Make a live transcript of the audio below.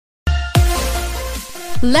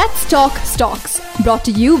Let's talk stocks, brought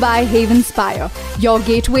to you by Havenspire, your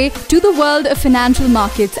gateway to the world of financial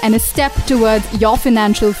markets and a step towards your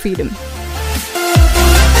financial freedom.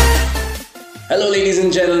 Hello, ladies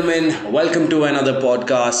and gentlemen. Welcome to another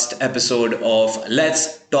podcast episode of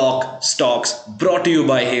Let's Talk Stocks, brought to you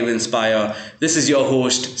by Havenspire. This is your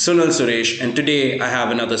host, Sunil Suresh, and today I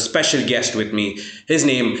have another special guest with me. His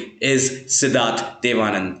name is Siddharth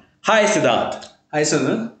Devanandan. Hi, Siddharth. Hi,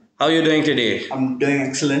 Sunil. How are you doing today? I'm doing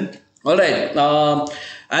excellent. All right.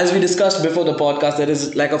 As we discussed before the podcast, there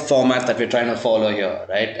is like a format that we're trying to follow here,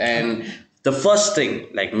 right? And the first thing,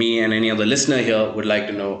 like me and any other listener here would like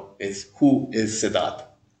to know is, who is Siddharth?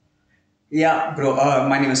 Yeah, bro.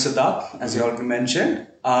 My name is Siddharth, as you already mentioned.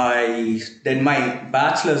 I did my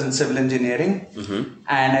bachelor's in civil engineering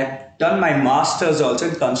and I've done my master's also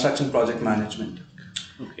in construction project management.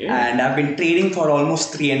 Okay. And I've been trading for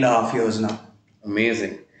almost 3.5 years now.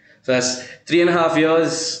 Amazing. So that's 3.5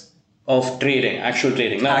 years of trading, actual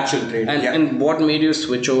trading. Now, Actual trading, and what made you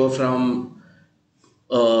switch over from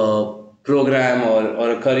a program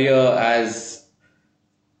or a career as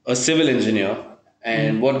a civil engineer,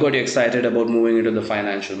 and what got you excited about moving into the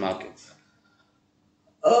financial markets?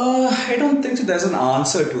 I don't think so there's an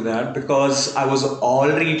answer to that because I was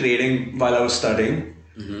already trading while I was studying.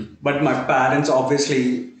 But my parents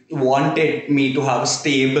obviously wanted me to have a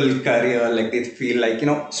stable career. Like they feel like,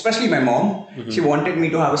 especially my mom, she wanted me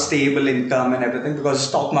to have a stable income and everything because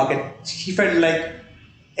stock market, she felt like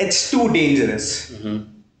it's too dangerous.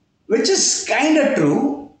 Which is kind of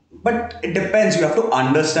true, but it depends. You have to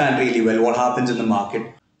understand really well what happens in the market.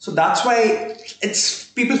 So that's why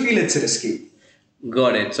people feel it's risky.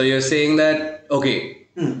 Got it. So you're saying that, okay,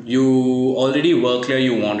 you already work here,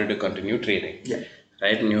 you wanted to continue trading. Yeah.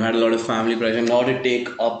 Right? And you had a lot of family pressure now to take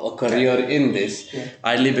up a career in this,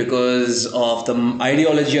 ideally because of the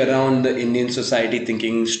ideology around the Indian society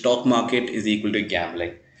thinking stock market is equal to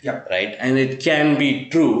gambling. Yeah. Right? And it can be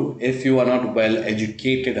true if you are not well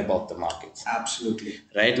educated about the markets. Absolutely.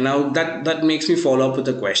 Right? Now that makes me follow up with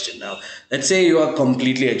a question. Now, let's say you are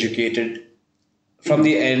completely educated from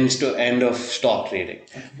the ends to end of stock trading.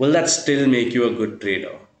 Will that still make you a good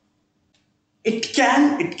trader? It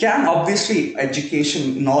can obviously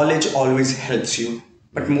education, knowledge always helps you.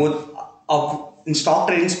 But more in stock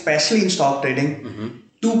trading, especially in stock trading,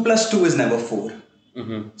 2 plus 2 is never 4.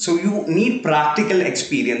 So you need practical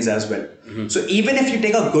experience as well. So even if you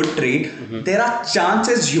take a good trade, there are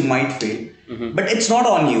chances you might fail, but it's not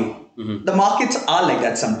on you. The markets are like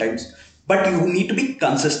that sometimes, but you need to be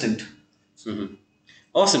consistent.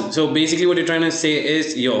 Awesome. So basically what you're trying to say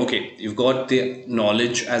is, you've got the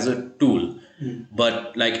knowledge as a tool,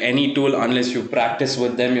 but like any tool, unless you practice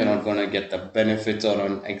with them, you're not going to get the benefits or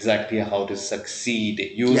on exactly how to succeed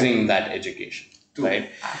using that education.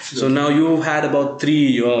 Right. Absolutely. So now you've had about 3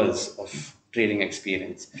 years of trading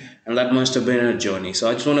experience, and that must have been a journey.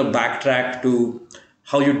 So I just want to backtrack to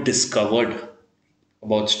how you discovered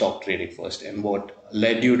about stock trading first and what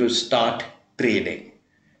led you to start trading.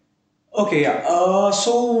 Okay, yeah.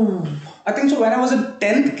 So I think so when I was in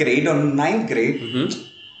 10th grade or 9th grade,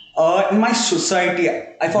 in my society,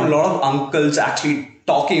 I found a lot of uncles actually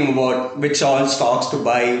talking about which all stocks to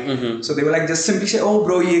buy. So they were like just simply say, oh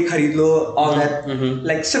bro, ye kharid lo, all that.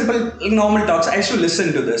 Like simple, normal talks. I used to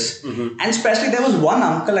listen to this. And especially there was one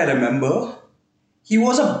uncle I remember. He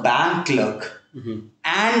was a bank clerk.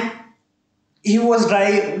 And he was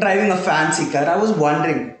driving a fancy car. I was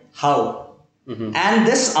wondering how. And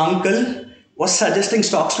this uncle was suggesting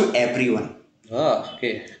stocks to everyone. Ah,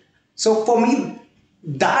 okay. So for me,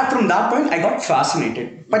 from that point, I got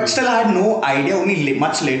fascinated. But still, I had no idea. Only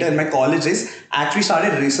much later in my college days, I actually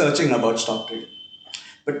started researching about stock trading.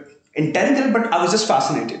 But in 10th grade, but I was just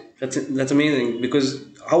fascinated. That's amazing. Because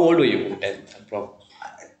how old were you in 10th? I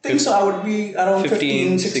think so. I would be around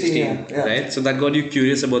 15, 16. Yeah. Right? So that got you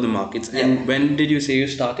curious about the markets. And when did you say you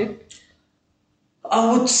started?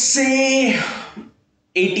 I would say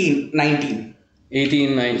 18, 19.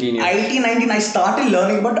 18, 19 years. 18, 19, I started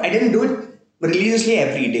learning, but I didn't do it religiously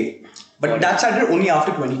every day. But that started only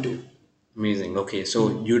after 22. Amazing. Okay,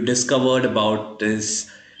 so you discovered about this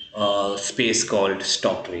space called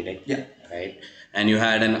stock trading. Yeah. Right? And you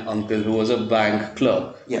had an uncle who was a bank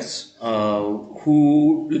clerk. Yes.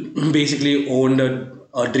 Who basically owned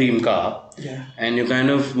a dream car. Yeah. And you kind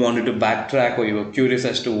of wanted to backtrack, or you were curious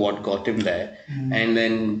as to what got him there. And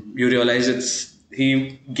then you realized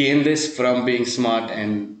he gained this from being smart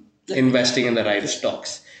and investing in the right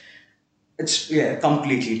stocks. It's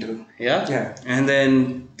completely true. Yeah. And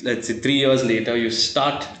then let's say 3 years later, you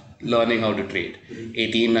start learning how to trade,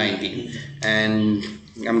 18, 19. And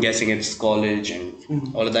I'm guessing it's college and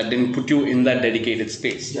All of that didn't put you in that dedicated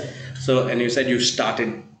space. Yeah. So, and you said you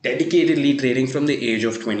started dedicatedly trading from the age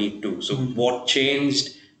of 22. So, what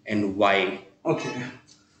changed and why? Okay.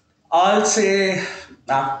 I'll say,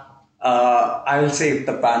 I'll say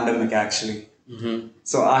the pandemic actually.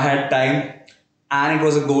 So I had time and it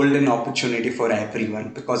was a golden opportunity for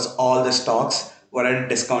everyone because all the stocks were at a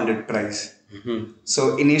discounted price.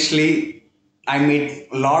 So initially I made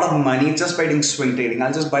a lot of money just by doing swing trading.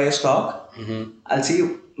 I'll just buy a stock. I'll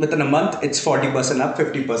see within a month it's 40% up,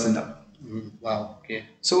 50% up. Wow. Okay.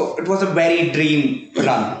 So it was a very dream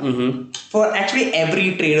run. For actually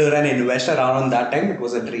every trader and investor around that time, it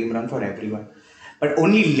was a dream run for everyone. But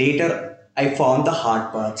only later I found the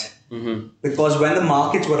hard parts. Because when the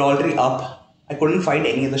markets were already up, I couldn't find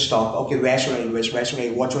any other stock. Okay, where should I invest?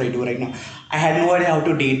 What should I do right now? I had no idea how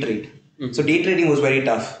to day trade. So day trading was very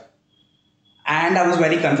tough. And I was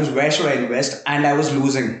very confused. Where should I invest? And I was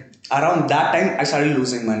losing. Around that time, I started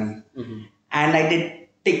losing money. And I did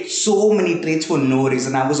take so many trades for no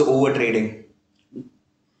reason. I was over trading.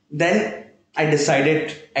 Then I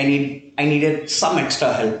decided I needed some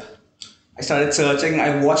extra help. I started searching.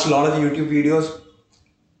 I watched a lot of YouTube videos.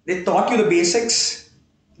 They taught you the basics,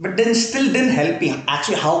 but then still didn't help me.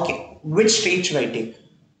 Actually, which trade should I take?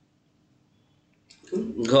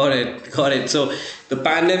 Got it. So the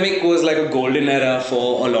pandemic was like a golden era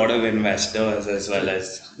for a lot of investors as well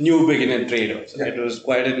as new beginner traders. Yeah.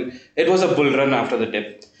 It was a bull run after the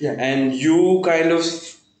dip. Yeah. And you kind of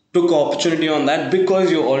took opportunity on that because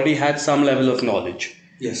you already had some level of knowledge.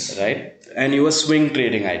 Yes. Right? And you were swing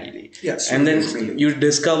trading ideally. Yes. And then you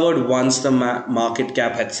discovered once the market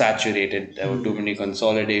cap had saturated, there were too many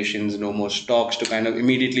consolidations, no more stocks to kind of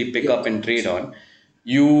immediately pick up and trade on.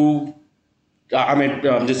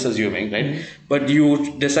 I'm just assuming, right? But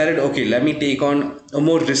you decided, okay, let me take on a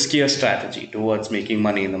more riskier strategy towards making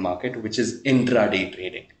money in the market, which is intraday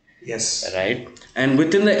trading. Yes. Right? And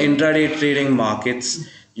within the intraday trading markets,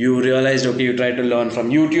 you realized, okay, you tried to learn from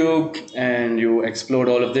YouTube and you explored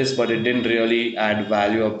all of this, but it didn't really add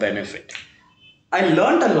value or benefit. I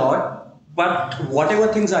learned a lot, but whatever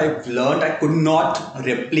things I've learned, I could not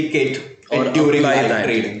replicate Or during apply live that.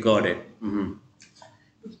 trading. Got it.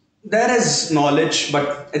 There is knowledge,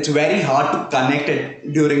 but it's very hard to connect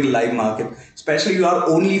it during live market. Especially you are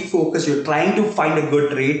only focused, you're trying to find a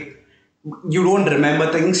good trade. You don't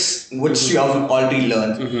remember things which you have already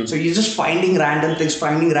learned. So you're just finding random things,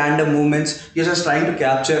 finding random movements. You're just trying to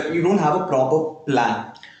capture. You don't have a proper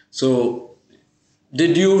plan. So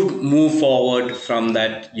did you move forward from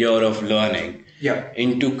that year of learning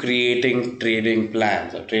into creating trading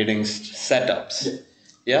plans or trading setups?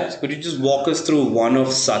 Yeah. So could you just walk us through one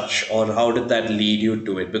of such, or how did that lead you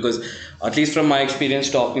to it? Because at least from my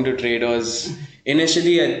experience talking to traders,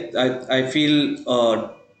 initially I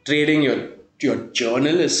feel trading your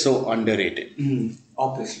journal is so underrated.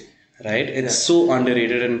 Obviously. Right? It's so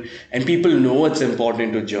underrated and people know it's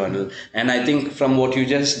important to journal. And I think from what you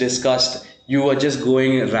just discussed, you were just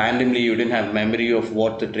going randomly. You didn't have memory of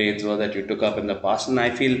what the trades were that you took up in the past. And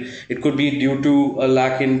I feel it could be due to a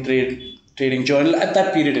lack in trading journal at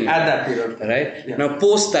that period in At that period. Right? Yeah. Now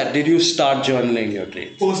post that, did you start journaling your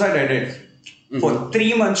trades? Post that I did. For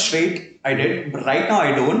 3 months straight, I did. But right now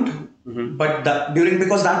I don't. But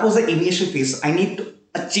because that was the initial phase, I need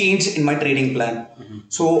a change in my trading plan.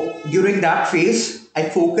 So during that phase, I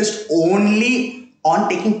focused only on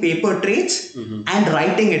taking paper trades and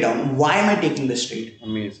writing it down. Why am I taking this trade?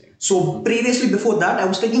 Amazing. So previously, before that, I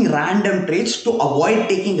was taking random trades. To avoid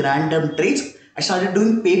taking random trades, I started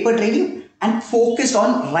doing paper trading and focused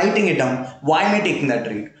on writing it down. Why am I taking that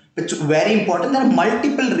trade? It's very important. There are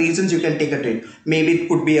multiple reasons you can take a trade. Maybe it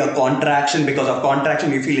could be a contraction. Because of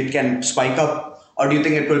contraction, you feel it can spike up. Or do you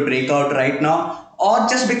think it will break out right now? Or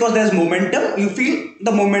just because there's momentum, you feel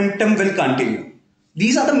the momentum will continue.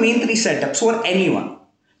 These are the main 3 setups for anyone.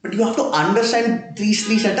 But you have to understand these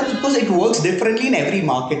 3 setups because it works differently in every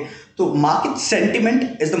market. So market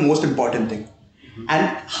sentiment is the most important thing.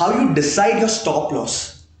 And how you decide your stop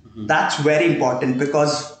loss. That's very important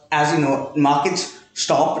because, as you know, markets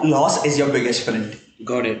stop loss is your biggest friend.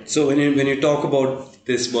 Got it. So when you talk about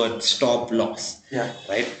this word stop loss,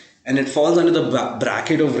 right, and it falls under the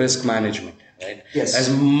bracket of risk management, right? Yes.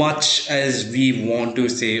 As much as we want to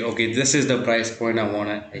say, okay, this is the price point I want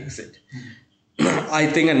to exit. I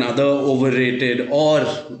think another overrated or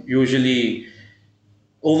usually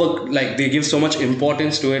they give so much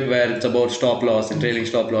importance to it where it's about stop loss and trailing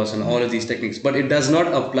stop loss and all of these techniques, but it does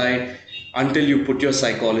not apply until you put your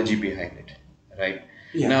psychology behind it, right?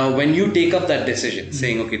 Now, when you take up that decision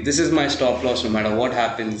saying, okay, this is my stop loss no matter what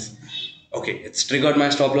happens, okay, it's triggered my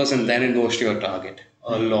stop loss and then it goes to your target.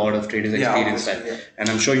 a lot of traders experience that. Yeah. And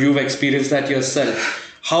I'm sure you've experienced that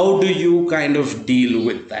yourself. How do you kind of deal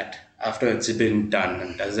with that after it's been done?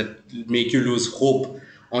 And does it make you lose hope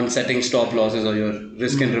on setting stop losses or your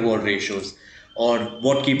risk and reward ratios? Or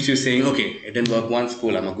what keeps you saying, okay, it didn't work once,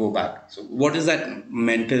 cool, I'm going to go back. So what is that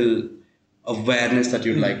mental awareness that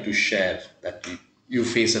you'd like to share that you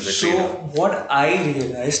face as a trader? So what I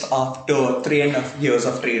realized after 3.5 years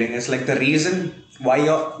of trading is like the reason why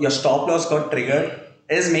your stop loss got triggered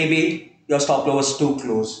is maybe your stop loss was too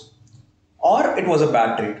close or it was a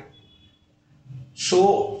bad trade.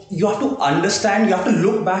 So you have to understand, you have to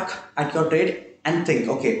look back at your trade and think,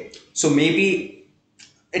 okay, so maybe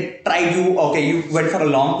it tried you, okay, you went for a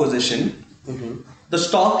long position. The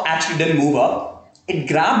stock actually didn't move up. It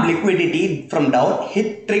grabbed liquidity from down,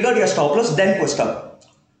 triggered your stop loss, then pushed up.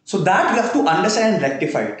 So that you have to understand and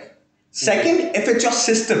rectify it. Second, if it's your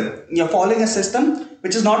system, you're following a system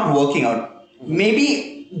which is not working out.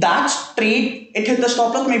 Maybe that trade, it hit the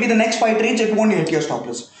stop loss, maybe the next 5 trades, it won't hit your stop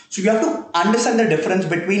loss. So you have to understand the difference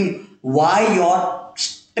between why your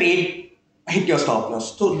trade hit your stop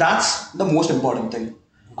loss. So that's the most important thing.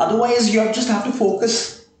 Otherwise, you just have to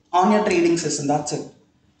focus on your trading system. That's it.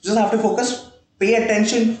 You just have to focus, pay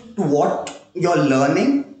attention to what you're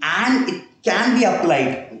learning, and it can be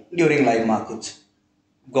applied during live markets.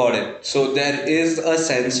 Got it. So there is a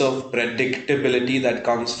sense of predictability that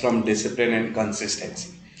comes from discipline and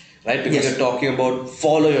consistency, right? Because you're talking about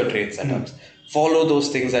follow your trade setups, follow those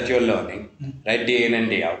things that you're learning, right? Day in and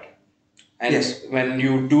day out. And when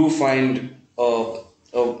you do find a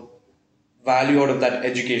value out of that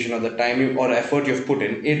education or the time or effort you've put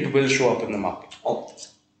in, it will show up in the market.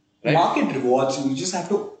 Right? Market rewards, you just have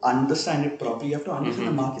to understand it properly. You have to understand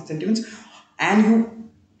the market sentiments, and you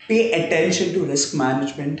pay attention to risk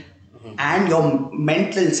management and your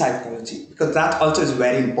mental psychology, because that also is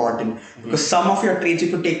very important. Because some of your trades,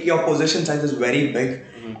 if you take your position size is very big,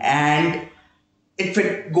 and if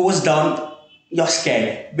it goes down, you're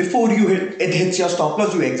scared. Before it hits your stop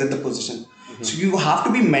loss, you exit the position. So you have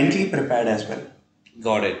to be mentally prepared as well.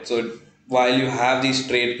 Got it. So while you have these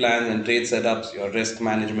trade plans and trade setups, your risk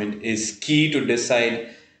management is key to decide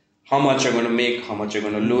how much you're going to make, how much you're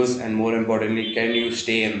going to lose, and more importantly, can you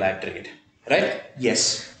stay in that trade, right?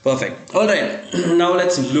 Yes. Perfect. All right. Now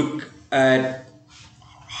let's look at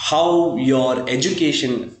how your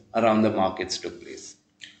education around the markets took place.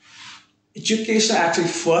 Education actually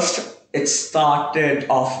first, it started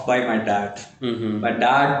off by my dad. My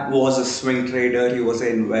dad was a swing trader. He was an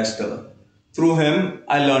investor. Through him,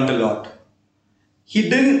 I learned a lot. He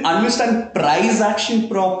didn't understand price action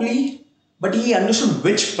properly, but he understood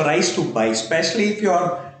which price to buy. Especially if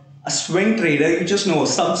you're a swing trader, you just know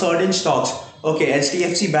some certain stocks. Okay,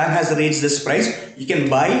 HDFC Bank has raised this price. You can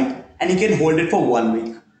buy it and you can hold it for 1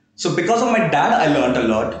 week. So because of my dad, I learned a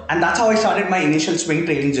lot. And that's how I started my initial swing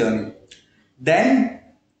trading journey. Then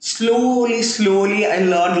slowly, I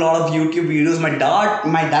learned a lot of YouTube videos. My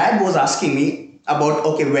dad was asking me about,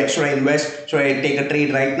 okay, where should I invest? Should I take a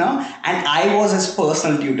trade right now? And I was his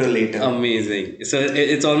personal tutor later. Amazing. So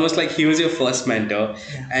it's almost like he was your first mentor,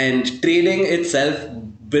 and trading itself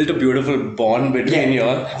built a beautiful bond between you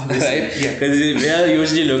all, right? Because we are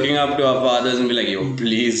usually looking up to our fathers and be like, yo,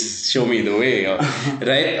 please show me the way,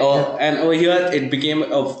 right? And over here, it became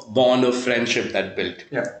a bond of friendship that built,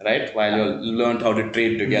 right? While you learned how to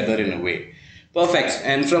trade together in a way. Perfect.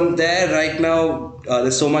 And from there, right now,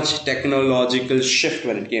 there's so much technological shift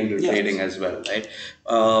when it came to trading as well, right?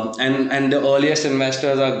 And the earliest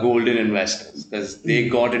investors are golden investors, because they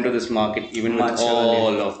got into this market even with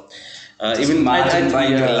all of... even imagine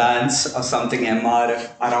buying Reliance or something MR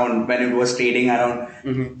around when it was trading around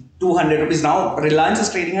 200 rupees. Now Reliance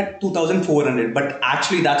is trading at 2,400, but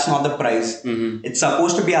actually that's not the price. It's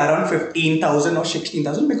supposed to be around 15,000 or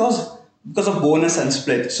 16,000 because of bonus and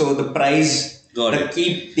split. So the price,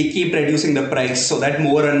 they keep reducing the price so that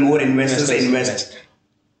more and more investors invest.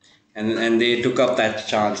 And they took up that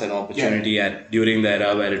chance and opportunity during the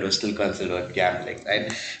era where it was still considered gambling, right?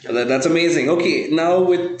 So that's amazing. Okay, now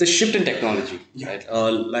with the shift in technology, right?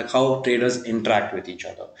 Like how traders interact with each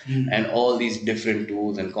other and all these different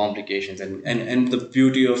tools and complications and the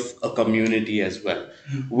beauty of a community as well,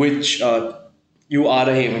 which you are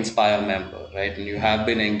a Havenspire member, right? And you have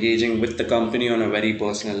been engaging with the company on a very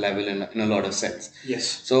personal level in a lot of sense. Yes.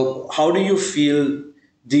 So how do you feel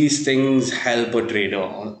these things help a trader?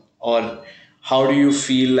 Or how do you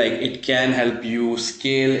feel like it can help you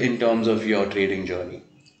scale in terms of your trading journey?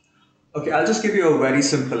 Okay, I'll just give you a very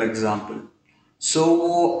simple example.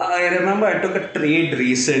 So I remember I took a trade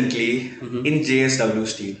recently in JSW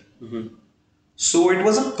Steel. So it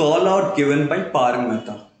was a call out given by Parag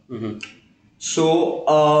Mehta.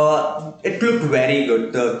 So it looked very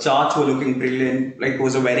good. The charts were looking brilliant. Like, it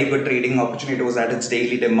was a very good trading opportunity. It was at its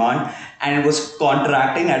daily demand, and it was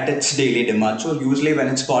contracting at its daily demand. So usually when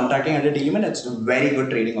it's contracting at a daily demand, it's a very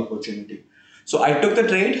good trading opportunity. So I took the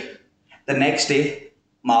trade. The next day,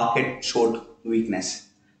 market showed weakness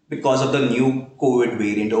because of the new COVID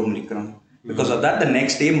variant Omicron. Because of that, the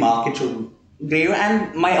next day market showed grave,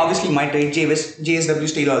 and my trade JSW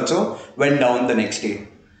Steel also went down the next day.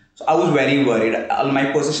 So I was very worried.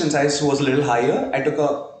 My position size was a little higher. I took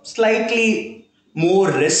a slightly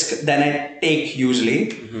more risk than I take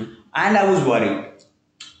usually, and I was worried.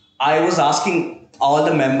 I was asking all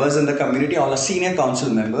the members in the community, all the senior council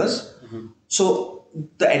members. So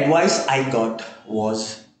the advice I got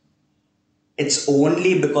was, it's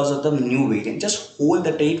only because of the new variant. Just hold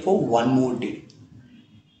the trade for one more day.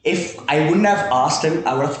 If I wouldn't have asked him,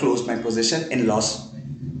 I would have closed my position in loss.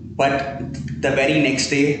 But the very next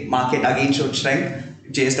day, market again showed strength.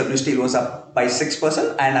 JSW Steel was up by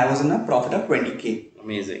 6%, and I was in a profit of 20k.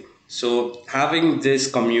 Amazing. So having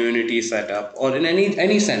this community set up, or in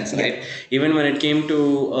any sense, right? Even when it came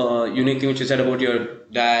to unique thing which you said about your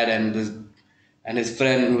dad and his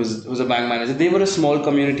friend who's a bank manager, they were a small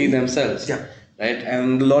community themselves. Yeah. Right?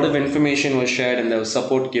 And a lot of information was shared, and there was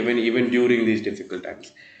support given even during these difficult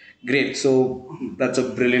times. Great. So that's a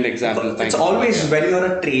brilliant example. It's always when you're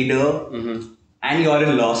a trader and you're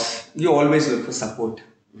in loss, you always look for support.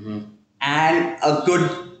 And a good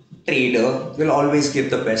trader will always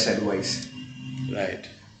give the best advice. Right.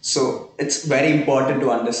 So it's very important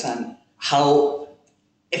to understand how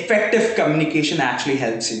effective communication actually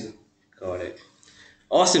helps you. Got it.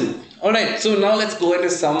 Awesome. All right. So now let's go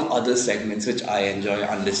into some other segments which I enjoy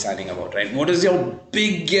understanding about. Right. What is your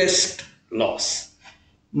biggest loss?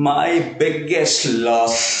 My biggest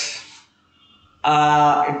loss,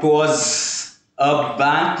 it was a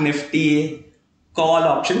Bank Nifty call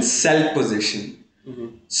option sell position.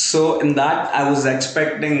 So in that, I was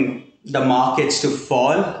expecting the markets to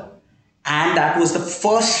fall, and that was the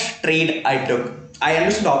first trade I took. I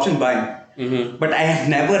understood option buying, but I have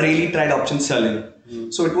never really tried option selling.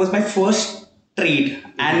 So it was my first trade,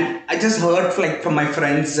 and I just heard from my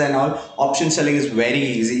friends and all, option selling is very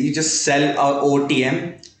easy. You just sell a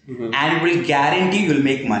OTM and will guarantee you'll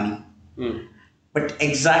make money. But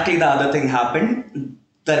exactly the other thing happened.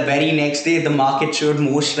 The very next day, the market showed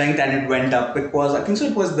more strength and it went up. It was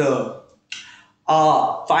the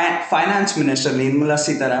finance minister Nirmala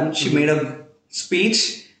Sitaraman. She made a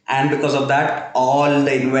speech, and because of that, all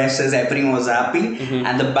the investors, everyone was happy,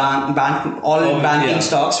 and the banking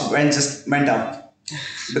stocks went up.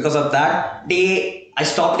 Because of that day, I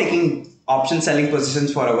stopped taking option selling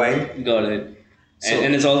positions for a while. Got it.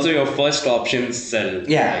 And it's also your first option sell.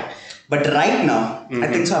 Yeah. Right? But right now, I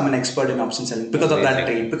think so I'm an expert in option selling because of that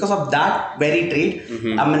trade. Because of that very trade,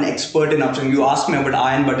 I'm an expert in option. You ask me about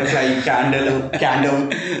iron butterfly, candle,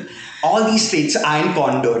 all these trades, iron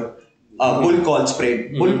condor, bull call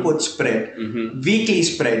spread, bull put spread, weekly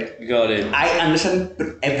spread. Got it. I understand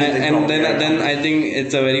everything. And then I think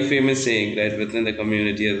it's a very famous saying, right, within the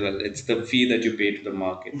community as well. It's the fee that you pay to the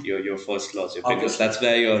market, your first loss, your biggest. That's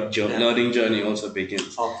where your learning journey also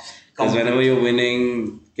begins. Because whenever you're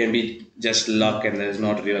winning, can be just luck, and there's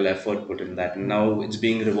not real effort put in that. And now it's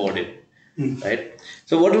being rewarded, right?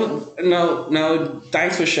 So now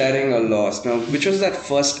thanks for sharing a loss. Now, which was that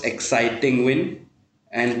first exciting win,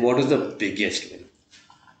 and what was the biggest win?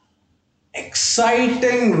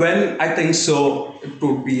 Exciting win, I think so. It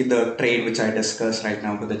would be the trade which I discussed right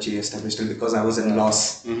now with the JSW Steel, because I was in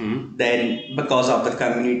loss. Then because of the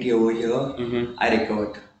community over here, I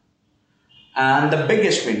recovered. And the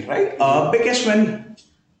biggest win, right? Biggest win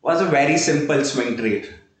was a very simple swing trade.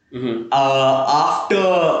 After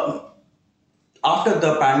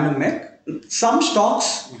the pandemic, some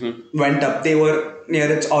stocks went up. They were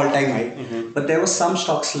near its all-time high. But there were some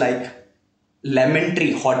stocks like Lemon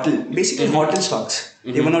Tree, hotel, basically hotel stocks.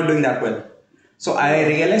 They were not doing that well. So I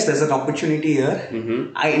realized there's an opportunity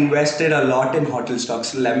here. I invested a lot in hotel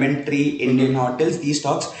stocks, Lemon Tree, Indian Hotels, these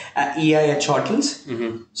stocks, EIH Hotels.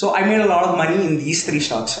 So I made a lot of money in these three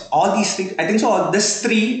stocks. All these three, I think so. This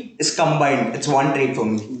three is combined. It's one trade for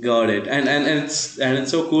me. Got it. And it's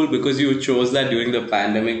so cool because you chose that during the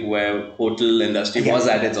pandemic where hotel industry was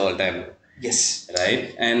at its all-time. Yes.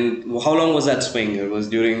 Right. And how long was that swing? It was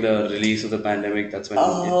during the release of the pandemic. That's when it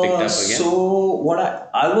picked up again. So what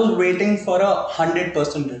I was waiting for 100%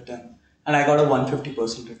 return, and I got a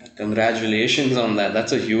 150% return. Congratulations on that.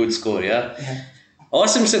 That's a huge score. Yeah.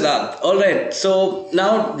 Awesome, Siddharth. All right. So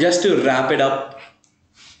now just to wrap it up,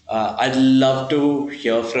 I'd love to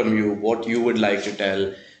hear from you what you would like to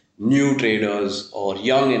tell new traders or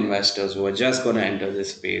young investors who are just going to enter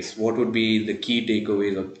this space, what would be the key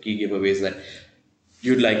takeaways or key giveaways that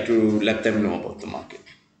you'd like to let them know about the market?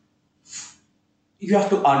 You have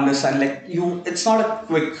to understand, it's not a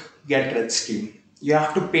quick get rich scheme. You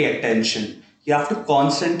have to pay attention. You have to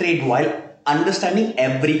concentrate while understanding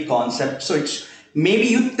every concept. So it's maybe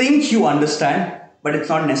you think you understand, but it's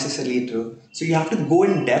not necessarily true. So you have to go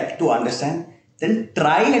in depth to understand, then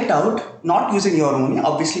try it out, not using your own.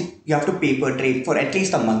 Obviously, you have to paper trade for at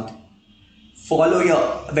least a month.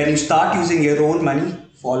 When you start using your own money,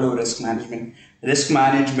 follow risk management. Risk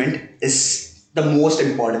management is the most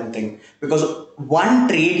important thing, because one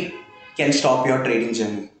trade can stop your trading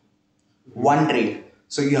journey. One trade.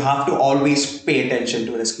 So you have to always pay attention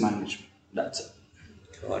to risk management. That's it.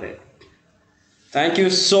 Got it. Thank you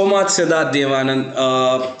so much, Siddharth Devanandan.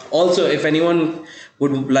 Also, if anyone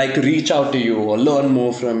would like to reach out to you or learn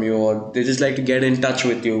more from you, or they just like to get in touch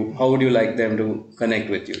with you, how would you like them to connect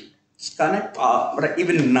with you? Connect. But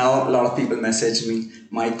even now, a lot of people message me,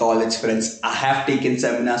 my college friends. I have taken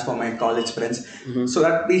seminars for my college friends, so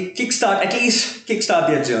that we kickstart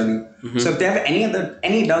their journey. So if they have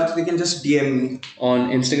any doubts, they can just DM me on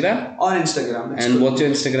Instagram. And what's your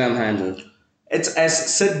Instagram handle? It's as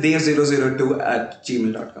sidddev002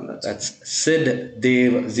 That's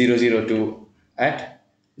sidddev002 at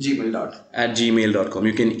gmail.com.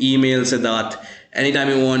 You can email Siddharth anytime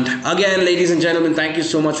you want. Again, ladies and gentlemen, thank you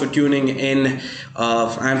so much for tuning in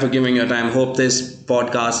and for giving your time. Hope this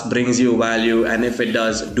podcast brings you value, and if it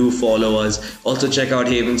does, do follow us. Also check out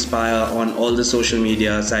Havenspire on all the social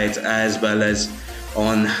media sites, as well as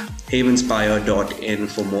on havenspire.in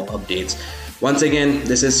for more updates. Once again,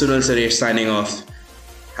 this is Sunal Suresh signing off.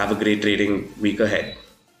 Have a great trading week ahead.